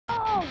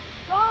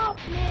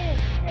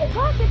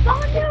Look, it's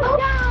on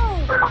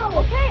nuketown!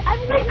 Okay, I'm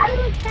gonna do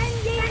like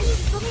 10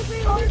 games. Let me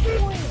bring hard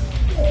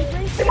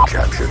points.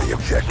 Capture the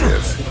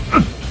objectives.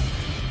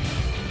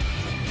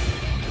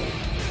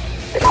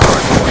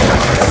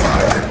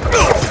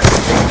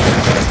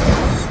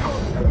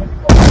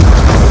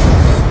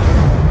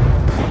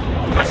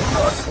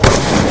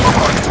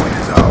 Hardpoint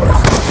is ours.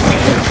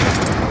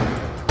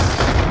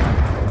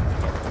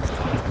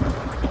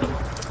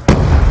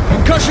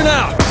 Concussion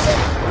out!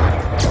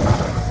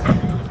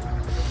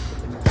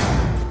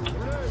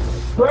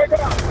 Break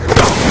out!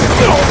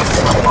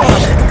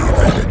 Taking the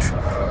advantage.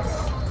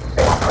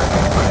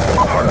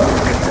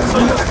 Hardpoint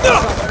contested.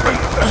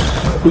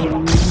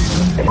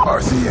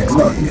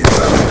 RCXD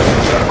inbound.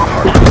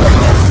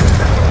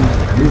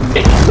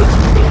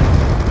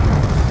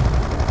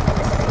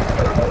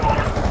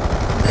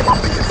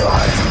 Be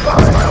advised,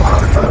 hostile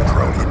hunter-killer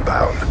drone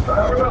inbound.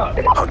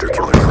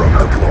 Hunter-killer drone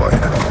deployed.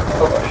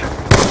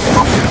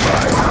 Be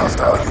advised,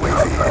 hostile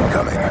UAV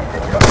incoming.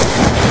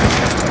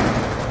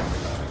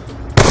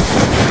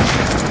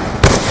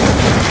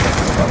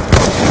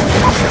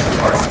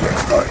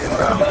 RCXD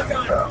inbound.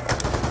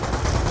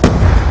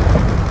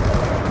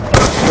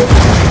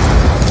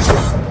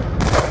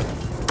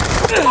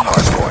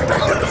 Hardpoint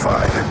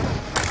identified.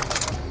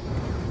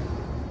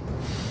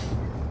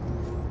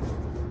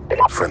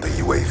 Friendly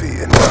UAV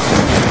inbound.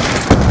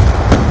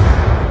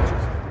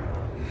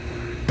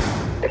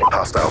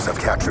 Hostiles have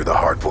captured the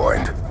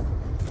hardpoint.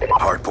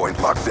 Hardpoint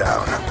locked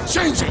down.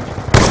 Changing!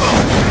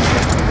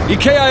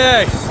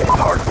 EKIA!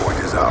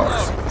 Hardpoint is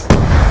ours.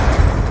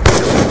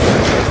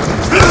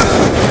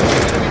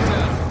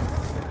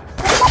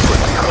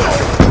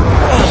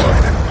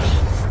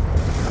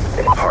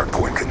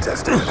 Hardpoint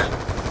contested.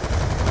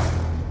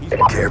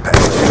 Care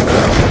package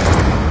inbound.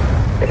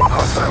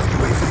 Hostile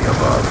UAV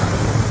above.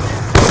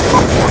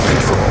 For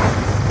control.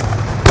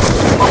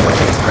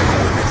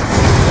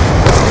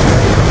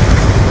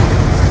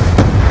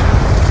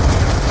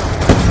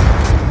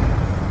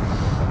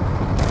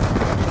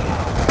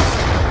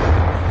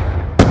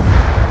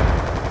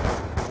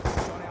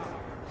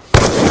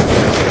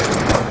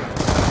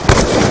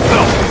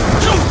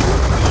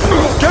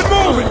 Get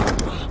moving!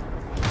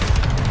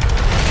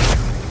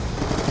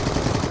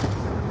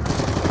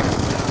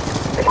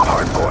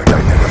 Hardpoint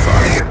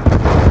identified.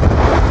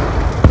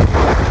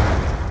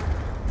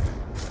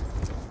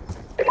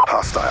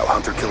 Hostile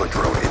hunter-killer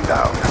drone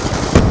inbound.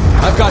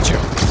 I've got you.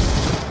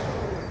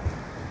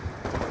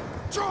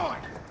 Joy!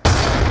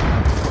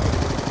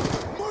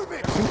 Move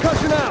it!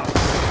 Concussion out!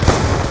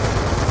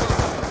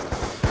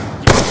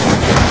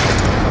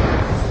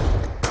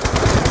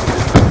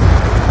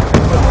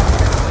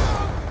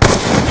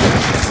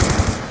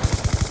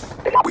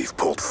 We've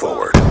pulled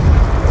forward.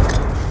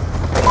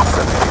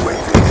 Friendly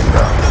UAV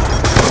inbound.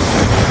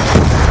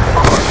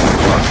 Hardpoint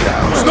locked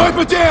down.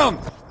 Sniper down!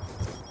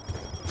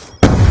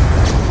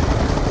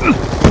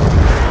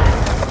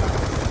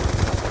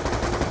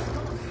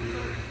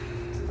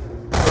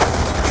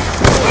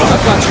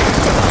 I've got you.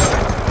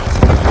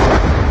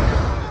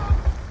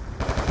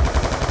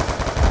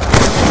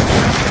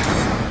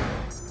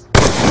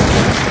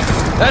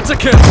 That's a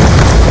kill!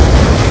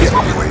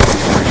 UAV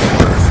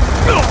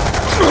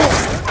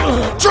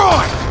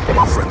Joy!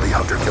 friendly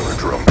hunter-killer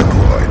drone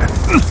deployed.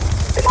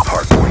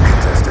 Hardpoint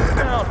contested.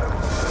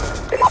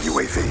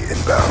 UAV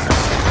inbound.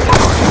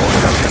 Hardpoint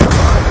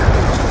identified.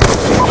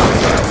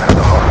 Hostiles have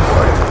the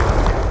hardpoint.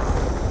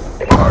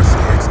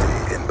 RCXD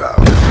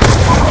inbound.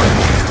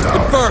 Hardpoint is ours.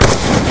 Confirmed.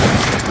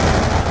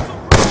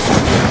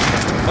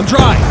 I'm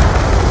dry.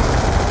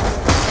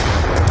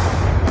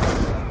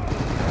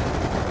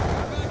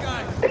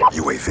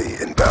 UAV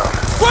inbound.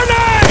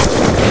 Grenade!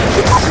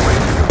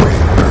 UAV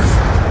awaiting orders.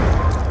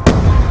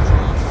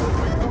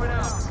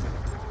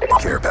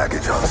 Care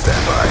package on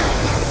standby.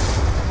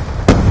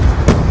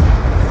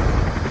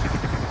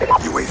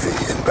 UAV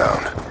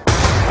inbound.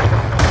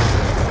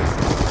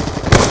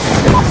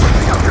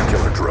 Friendly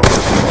hunter-killer drone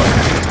deployed.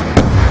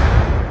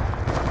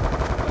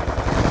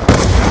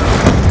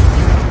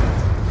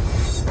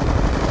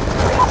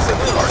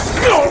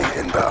 RCXD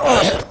inbound.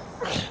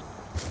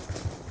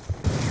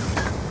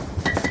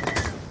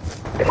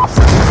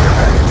 Friendly care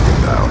package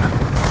inbound.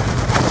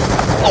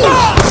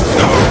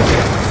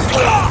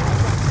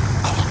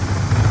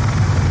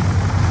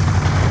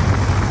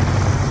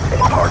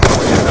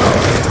 Hardpoint is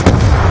ours.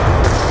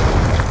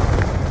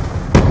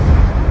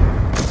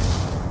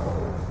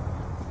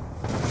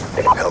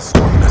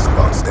 Hellstorm missile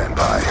on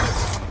standby.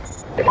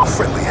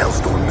 Friendly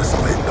Hellstorm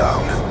missile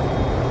inbound.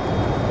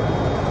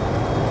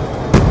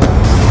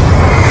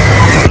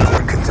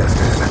 Hardpoint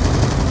contested.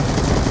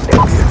 Be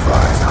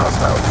advised,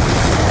 hostile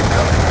UAV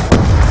incoming.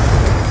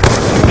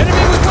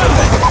 Enemy with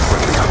weapon!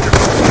 Friendly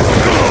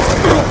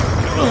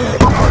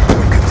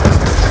hardpoint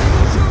contested.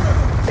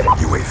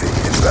 UAV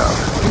inbound.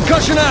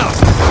 Concussion out!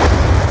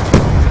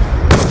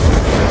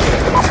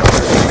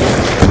 Counter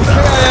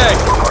KIA!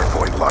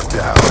 hardpoint locked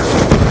down.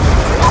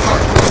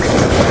 Hardpoint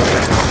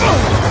contested.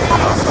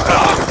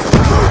 Hostile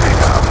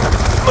inbound.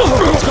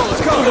 Let's go,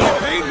 let's go!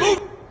 Hey, move!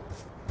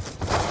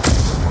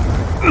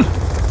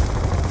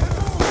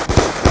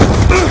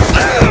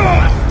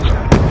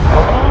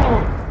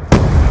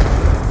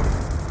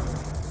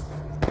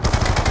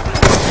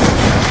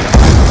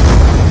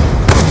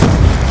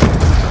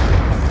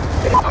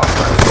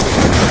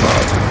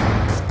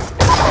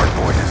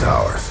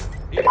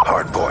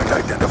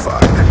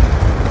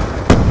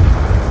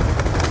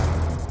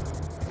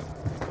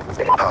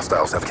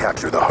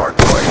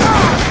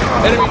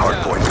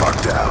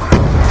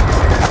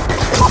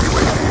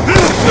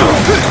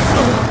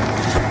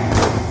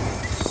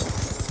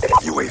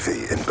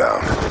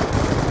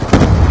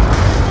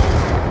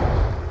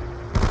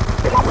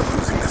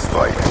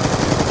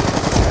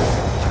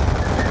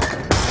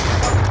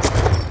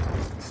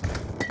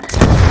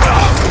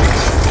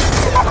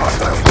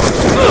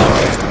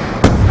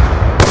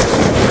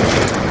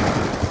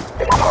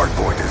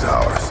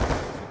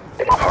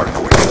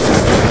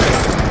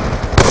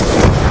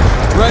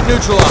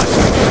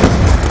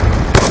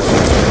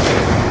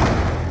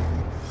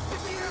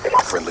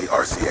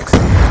 RCXD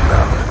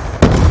inbound.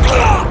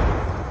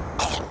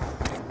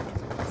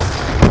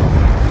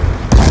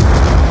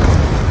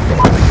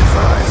 Be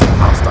advised,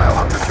 hostile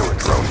hunter-killer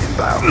drone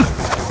inbound.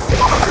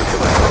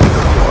 Hunter-killer drone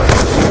deployed.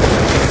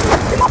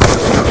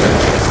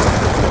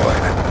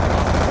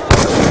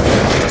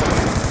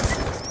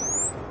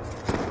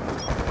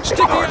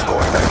 Sticky out!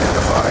 Hardpoint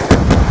identified.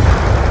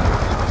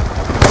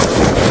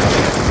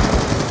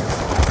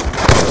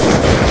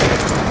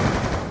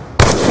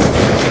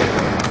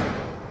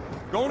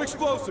 Going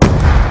explosive!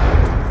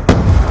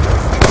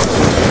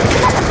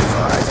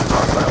 Advised,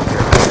 hostile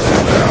care package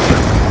inbound.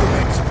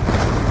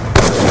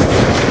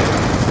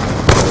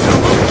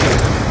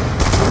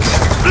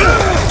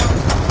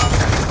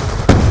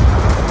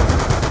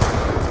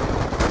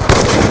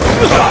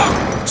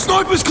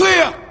 Sniper's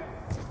clear!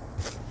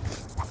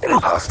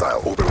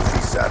 Hostile orbital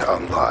VSAT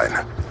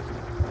online.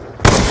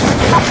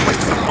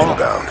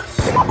 Inbound.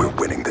 We're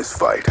winning this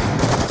fight.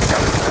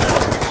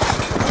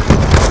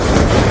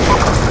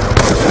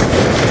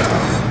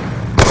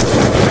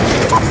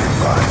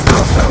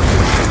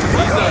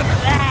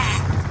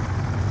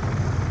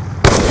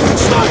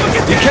 Sniper,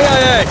 get the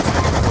KIA!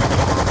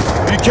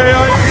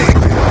 EKIA!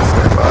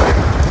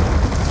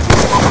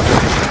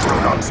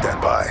 Drone on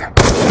standby.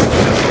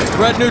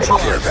 Threat Care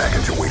neutralized.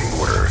 package awaiting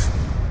orders.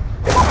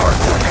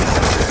 Hardpoint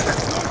contested.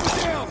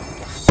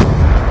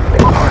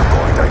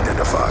 Hardpoint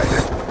identified.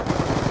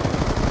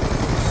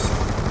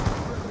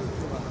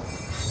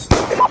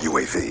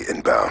 UAV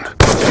inbound.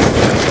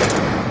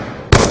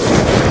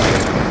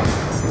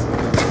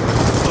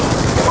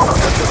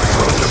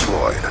 Drone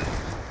deployed.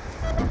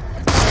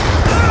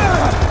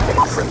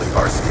 Friendly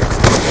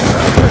RCXD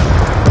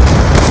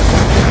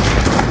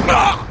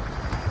inbound.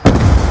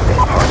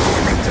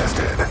 Hardpoint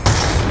contested.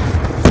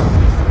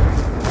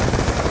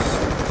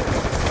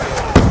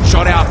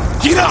 Shot out!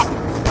 Get up!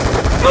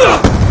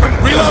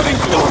 Reloading!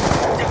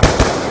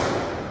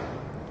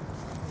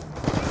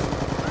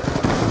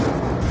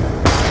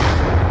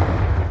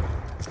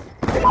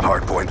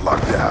 Hardpoint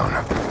locked down.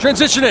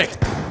 Transitioning!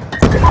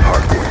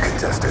 Hardpoint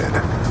contested.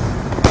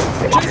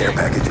 Care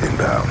package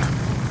inbound.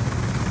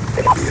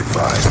 Be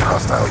advised,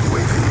 hostile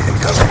UAV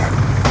incoming.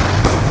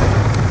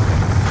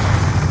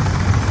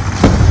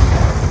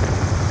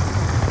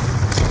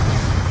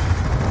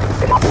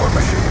 War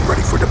machine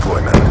ready for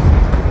deployment.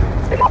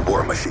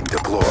 War machine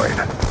deployed.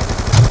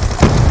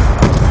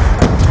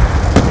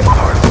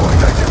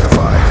 Hardpoint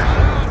identified.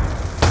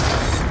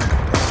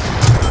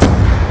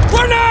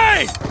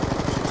 Grenade!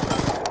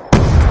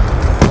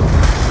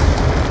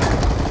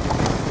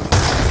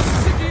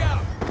 Sticky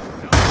out!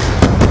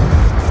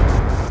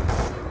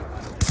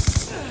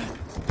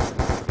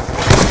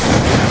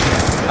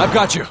 I've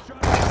got you.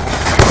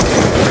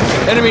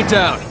 Enemy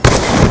down.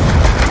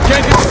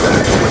 Can't get...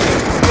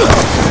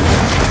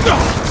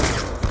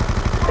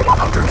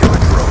 Hunter-killer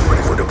drone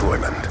ready for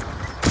deployment.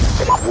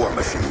 War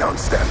machine on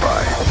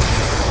standby.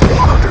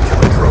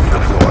 Hunter-killer drone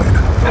deployed.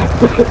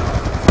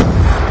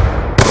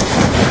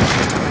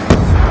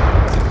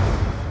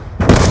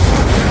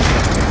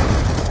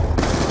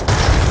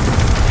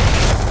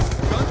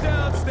 Gun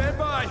down, stand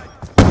by.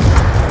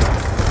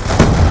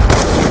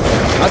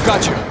 I've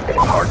got you.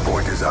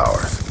 Hardpoint is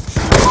ours.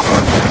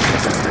 Hardpoint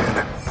contested.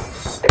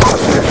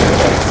 Objective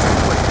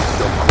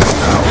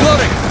now.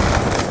 Reloading!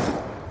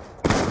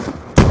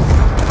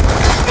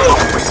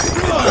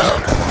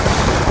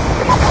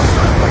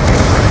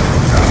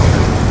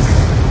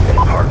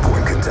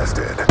 Hardpoint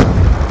contested.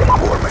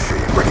 War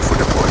machine ready for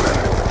deployment.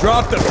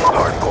 Drop them.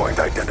 Hardpoint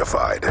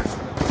identified.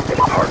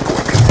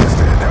 Hardpoint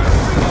contested.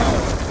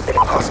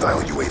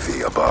 Hostile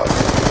UAV above.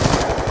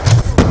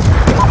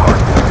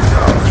 Hardpoint is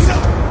ours.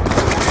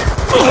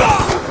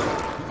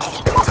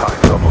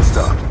 Time's almost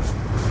up.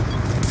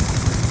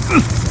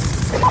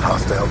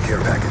 Hostile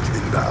care package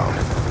inbound.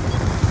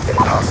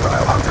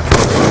 Hostile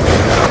hunter-killer drone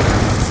inbound.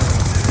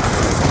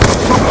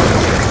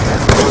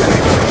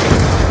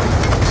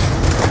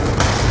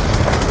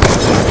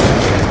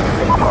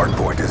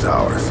 Hardpoint is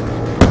ours.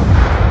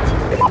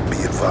 Be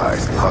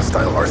advised,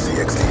 hostile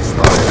RCXD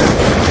spotted.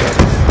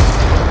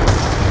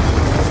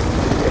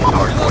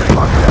 Hardpoint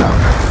locked down.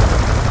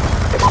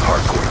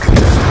 Hardpoint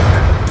contested.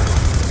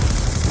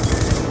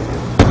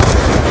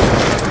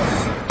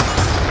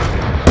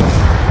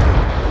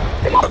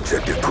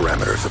 Objective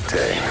parameters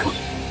obtained.